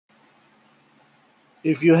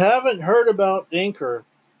If you haven't heard about Anchor,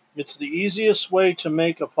 it's the easiest way to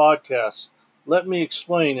make a podcast. Let me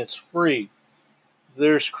explain, it's free.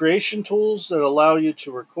 There's creation tools that allow you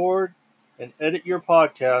to record and edit your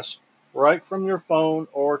podcast right from your phone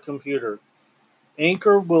or computer.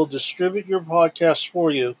 Anchor will distribute your podcast for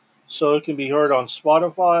you so it can be heard on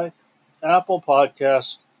Spotify, Apple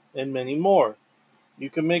Podcasts, and many more. You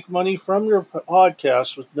can make money from your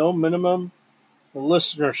podcast with no minimum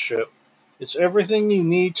listenership. It's everything you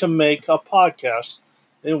need to make a podcast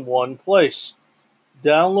in one place.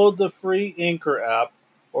 Download the free Anchor app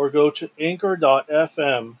or go to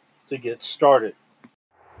anchor.fm to get started.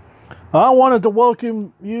 I wanted to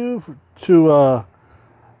welcome you to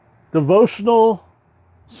Devotional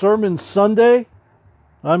Sermon Sunday.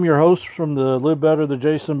 I'm your host from the Live Better, the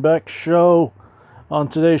Jason Beck Show. On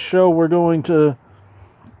today's show, we're going to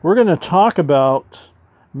talk about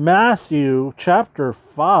Matthew chapter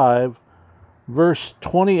 5, verse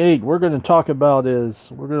 28. We're also going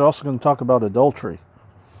to talk about adultery.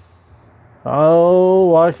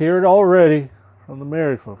 Oh, I hear it already from the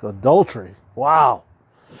married folk. Adultery. Wow.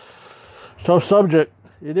 Tough subject.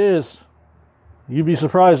 It is. You'd be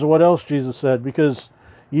surprised at what else Jesus said, because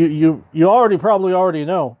you probably already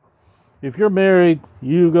know. If you're married,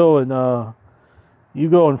 you go and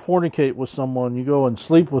fornicate with someone, you go and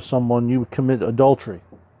sleep with someone, you commit adultery.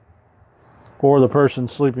 Or the person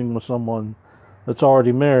sleeping with someone that's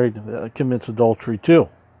already married commits adultery too.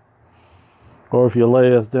 Or if you lay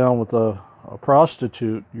it down with a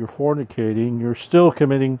prostitute, you're fornicating, you're still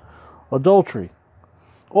committing adultery.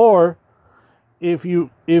 Or if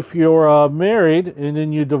you're married and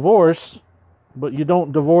then you divorce, but you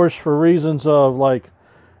don't divorce for reasons of like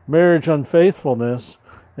marriage unfaithfulness,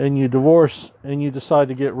 and you divorce and you decide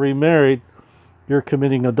to get remarried, you're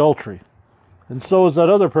committing adultery. And so is that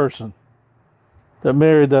other person that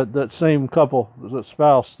married that same couple, that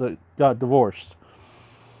spouse that got divorced.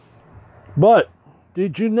 But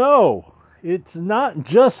did you know it's not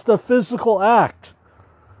just the physical act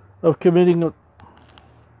of committing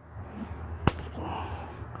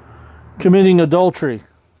adultery?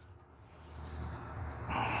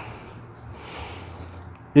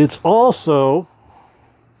 It's also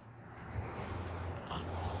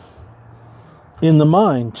in the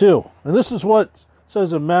mind too. And this is what it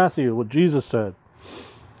says in Matthew, what Jesus said.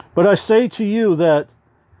 But I say to you that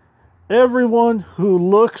everyone who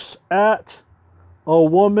looks at a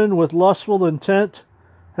woman with lustful intent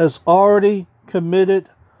has already committed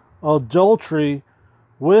adultery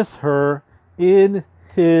with her in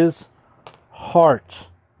his heart.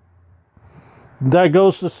 That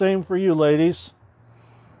goes the same for you, ladies.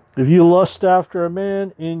 If you lust after a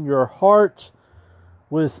man in your heart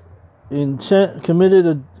with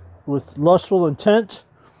committed with lustful intent,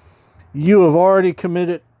 you have already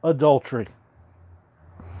committed adultery.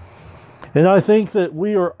 And I think that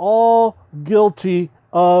we are all guilty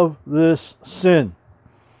of this sin.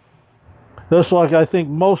 Just like I think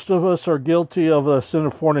most of us are guilty of the sin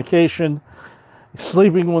of fornication,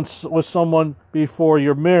 sleeping with someone before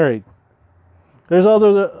you're married. There's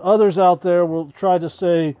others out there will try to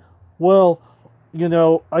say, well,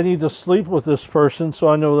 I need to sleep with this person so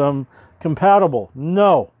I know that I'm compatible.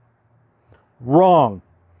 No. Wrong.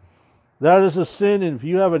 That is a sin, and if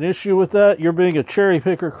you have an issue with that, you're being a cherry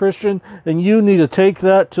picker Christian, and you need to take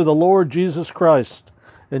that to the Lord Jesus Christ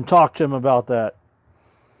and talk to him about that.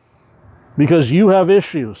 Because you have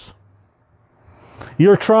issues.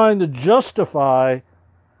 You're trying to justify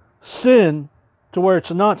sin to where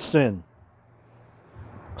it's not sin,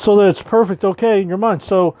 so that it's perfect okay in your mind.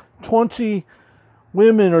 So 20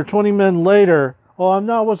 women or 20 men later, I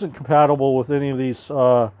wasn't compatible with any of these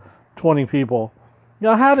 20 people.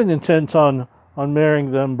 I had an intent on marrying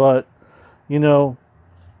them, but, the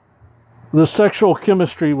sexual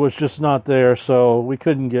chemistry was just not there, so we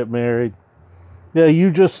couldn't get married. Yeah, you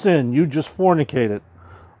just sinned. You just fornicated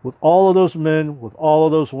with all of those men, with all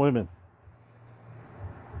of those women.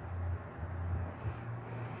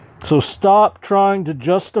 So stop trying to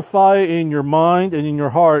justify in your mind and in your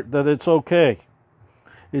heart that it's okay.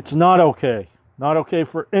 It's not okay. Not okay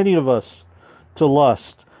for any of us to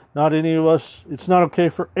lust. It's not okay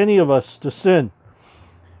for any of us to sin.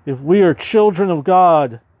 If we are children of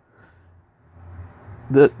God,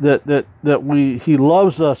 He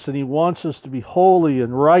loves us and He wants us to be holy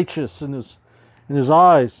and righteous in His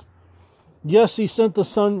eyes. Yes, He sent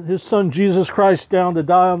His Son Jesus Christ down to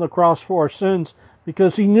die on the cross for our sins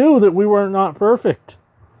because He knew that we were not perfect.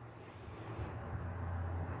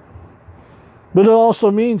 But it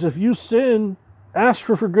also means if you sin, ask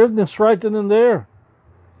for forgiveness right then and there.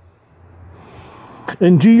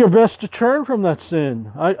 And do your best to turn from that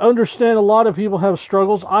sin. I understand a lot of people have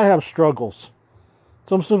struggles. I have struggles.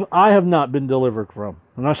 Some stuff I have not been delivered from.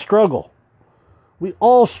 And I struggle. We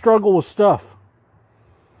all struggle with stuff.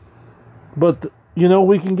 But,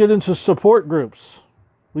 we can get into support groups.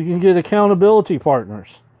 We can get accountability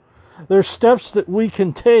partners. There's steps that we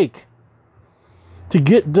can take to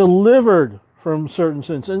get delivered from certain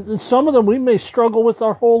sins. And some of them we may struggle with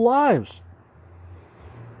our whole lives.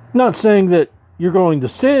 Not saying that you're going to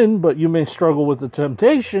sin, but you may struggle with the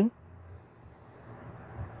temptation.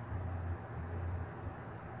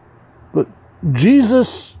 But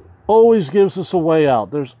Jesus always gives us a way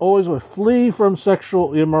out. There's always a way. Flee from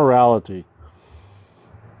sexual immorality.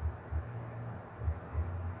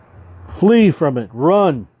 Flee from it.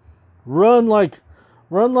 Run. Run like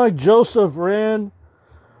Joseph ran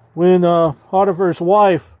when Potiphar's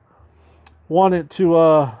wife wanted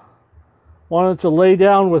to lay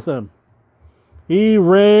down with him. He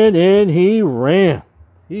ran and he ran.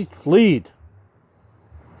 He fled.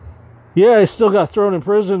 Yeah, he still got thrown in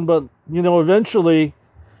prison, but eventually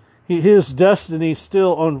his destiny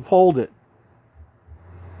still unfolded.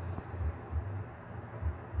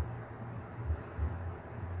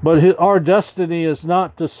 But our destiny is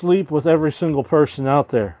not to sleep with every single person out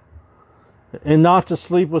there. And not to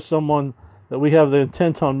sleep with someone that we have the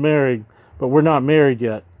intent on marrying, but we're not married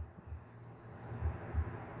yet.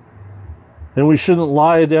 And we shouldn't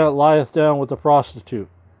lieth down with a prostitute.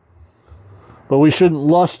 But we shouldn't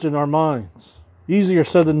lust in our minds. Easier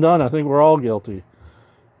said than done. I think we're all guilty.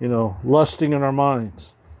 Lusting in our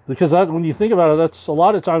minds. Because when you think about it, a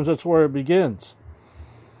lot of times that's where it begins.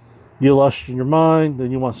 You lust in your mind, then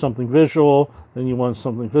you want something visual, then you want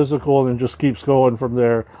something physical, and it just keeps going from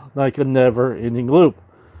there like a never-ending loop.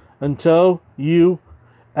 Until you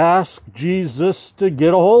ask Jesus to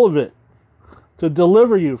get a hold of it, to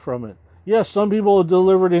deliver you from it. Yes, some people are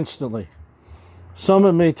delivered instantly. Some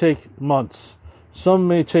it may take months. Some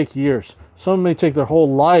may take years. Some may take their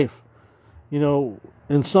whole life.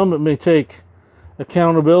 And some it may take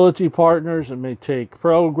accountability partners. It may take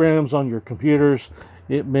programs on your computers.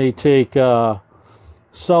 It may take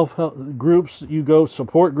self-help groups that you go,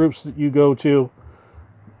 support groups that you go to,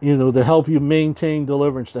 to help you maintain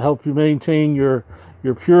deliverance, to help you maintain your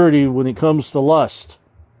purity when it comes to lust.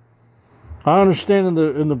 I understand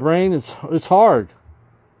in the brain it's hard.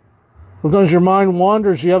 Sometimes your mind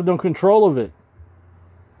wanders, you have no control of it.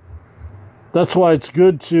 That's why it's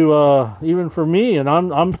good to, even for me, and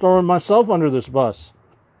I'm throwing myself under this bus.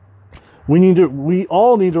 We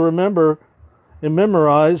all need to remember and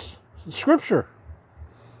memorize Scripture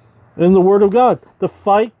in the Word of God to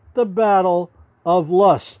fight the battle of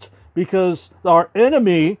lust, because our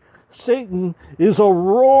enemy, Satan, is a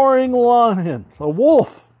roaring lion, a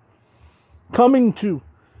wolf, coming to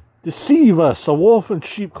deceive us, a wolf in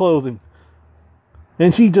sheep clothing,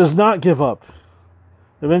 and he does not give up.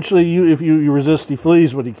 Eventually, if you resist, he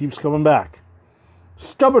flees, but he keeps coming back.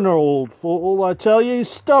 Stubborn old fool, I tell you, he's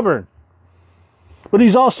stubborn, but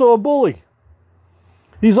he's also a bully.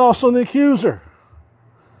 He's also an accuser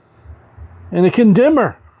and a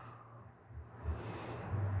condemner.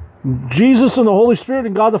 Jesus and the Holy Spirit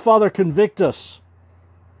and God the Father convict us.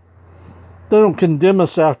 They don't condemn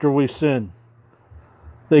us after we sin.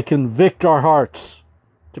 They convict our hearts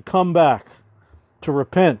to come back, to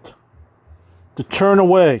repent, to turn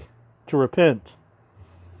away, to repent.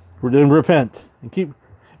 Then repent. And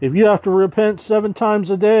if you have to repent 7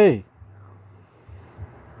 times a day,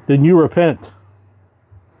 then you repent.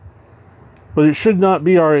 But it should not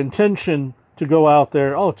be our intention to go out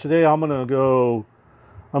there, today I'm going to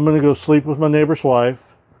go sleep with my neighbor's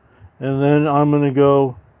wife, and then I'm going to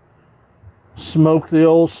go smoke the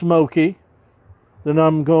old smoky. Then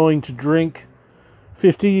I'm going to drink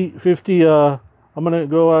 50 I'm going to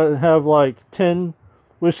go out and have like 10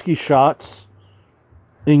 whiskey shots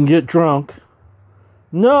and get drunk.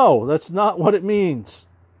 No, that's not what it means.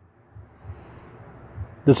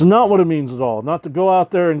 That's not what it means at all. Not to go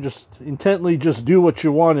out there and just intently just do what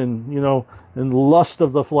you want and, in lust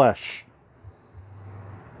of the flesh.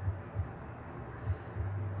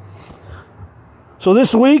 So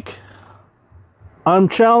this week, I'm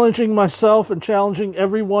challenging myself and challenging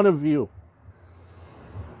every one of you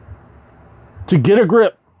to get a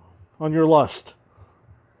grip on your lust.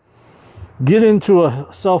 Get into a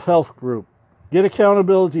self-help group. Get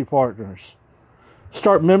accountability partners.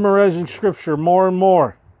 Start memorizing Scripture more and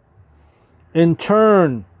more. And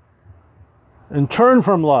turn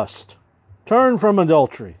from lust. Turn from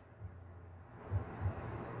adultery.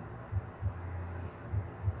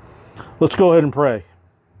 Let's go ahead and pray.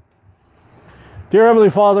 Dear Heavenly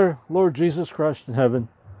Father, Lord Jesus Christ in heaven,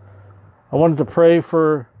 I wanted to pray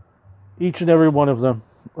for each and every one of them,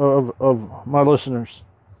 of my listeners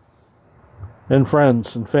and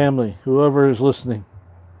friends and family, whoever is listening.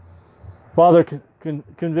 Father,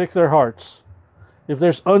 convict their hearts. If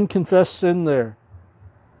there's unconfessed sin there,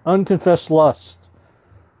 unconfessed lust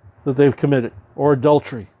that they've committed, or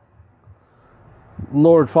adultery,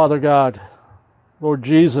 Lord, Father God, Lord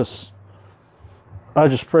Jesus, I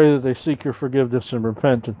just pray that they seek your forgiveness and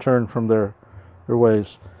repent and turn from their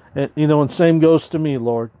ways. And same goes to me,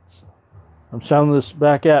 Lord. I'm sounding this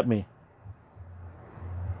back at me.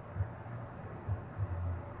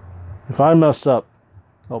 If I mess up,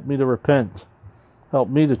 help me to repent. Help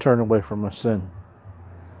me to turn away from my sin.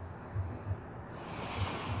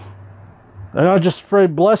 And I just pray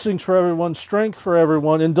blessings for everyone, strength for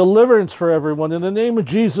everyone, and deliverance for everyone. In the name of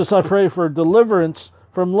Jesus, I pray for deliverance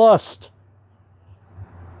from lust.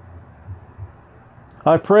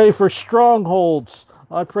 I pray for strongholds.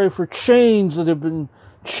 I pray for chains that have been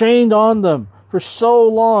chained on them for so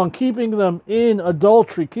long, keeping them in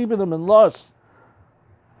adultery, keeping them in lust.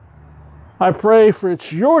 I pray for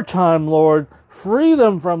it's your time, Lord. Free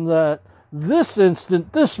them from that this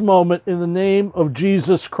instant, this moment, in the name of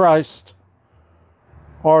Jesus Christ,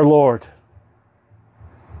 our Lord.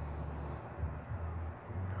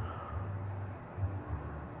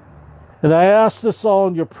 And I ask this all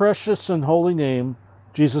in your precious and holy name,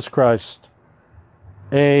 Jesus Christ.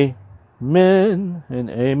 Amen and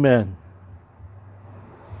amen.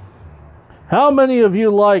 How many of you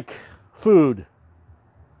like food?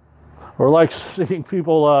 Or like seeing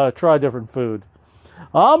people try different food?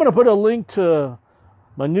 I'm going to put a link to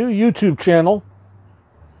my new YouTube channel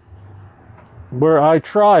where I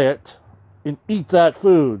try it and eat that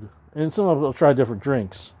food. And some of them will try different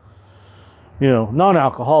drinks.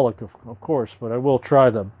 Non-alcoholic, of course, but I will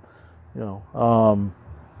try them.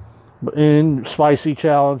 In spicy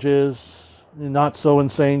challenges, not so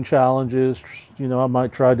insane challenges. I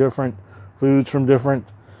might try different foods from different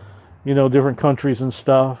countries and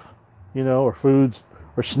stuff. Or foods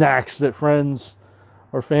or snacks that friends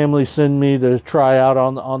or family send me to try out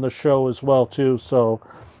on the show as well too. So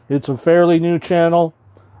it's a fairly new channel,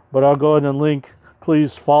 but I'll go ahead and link.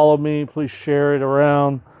 Please follow me. Please share it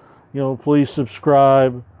around. Please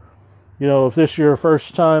subscribe. If this is your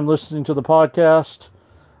first time listening to the podcast,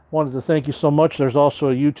 wanted to thank you so much. There's also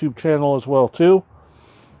a YouTube channel as well too,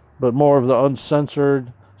 but more of the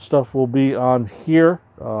uncensored stuff will be on here,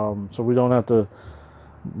 so we don't have to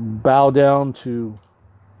bow down to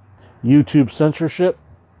YouTube censorship.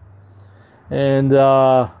 And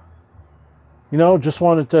just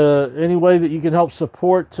wanted to, any way that you can help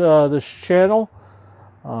support this channel,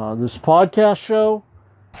 this podcast show.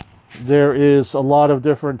 There is a lot of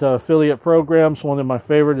different affiliate programs. One of my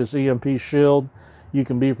favorite is EMP Shield. You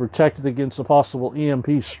can be protected against a possible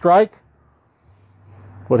EMP strike.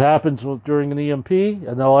 What happens during an EMP?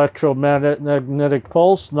 An electromagnetic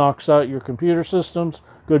pulse knocks out your computer systems.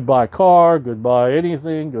 Goodbye car, goodbye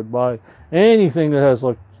anything that has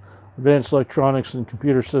advanced electronics and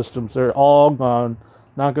computer systems. They're all gone.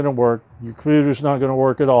 Not going to work. Your computer's not going to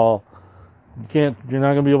work at all. You're not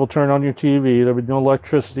going to be able to turn on your TV. There'll be no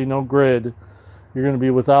electricity, no grid. You're going to be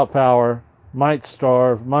without power. Might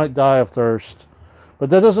starve, might die of thirst. But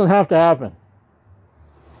that doesn't have to happen.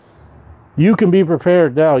 You can be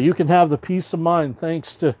prepared now. You can have the peace of mind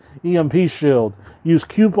thanks to EMP Shield. Use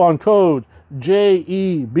coupon code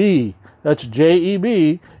JEB. That's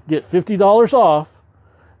JEB. Get $50 off.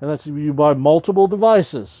 And that's if you buy multiple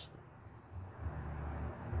devices.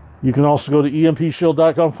 You can also go to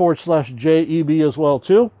empshield.com/JEB as well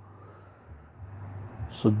too.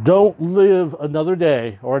 So don't live another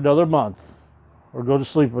day or another month or go to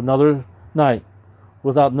sleep another night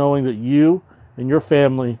without knowing that you and your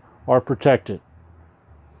family are protected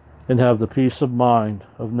and have the peace of mind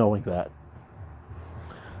of knowing that.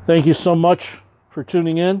 Thank you so much for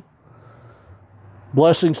tuning in.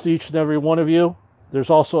 Blessings to each and every one of you.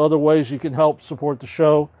 There's also other ways you can help support the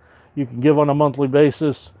show. You can give on a monthly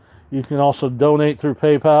basis. You can also donate through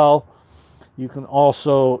PayPal. You can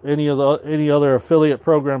also, any other affiliate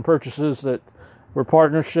program purchases that we're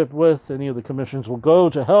partnership with, any of the commissions will go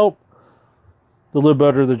to help the Live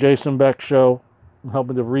Better, the Jason Beck Show,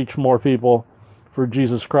 helping to reach more people for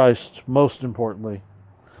Jesus Christ, most importantly.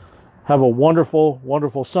 Have a wonderful,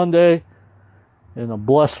 wonderful Sunday and a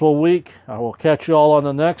blissful week. I will catch you all on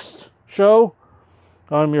the next show.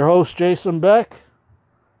 I'm your host, Jason Beck.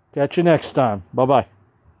 Catch you next time. Bye-bye.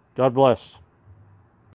 God bless.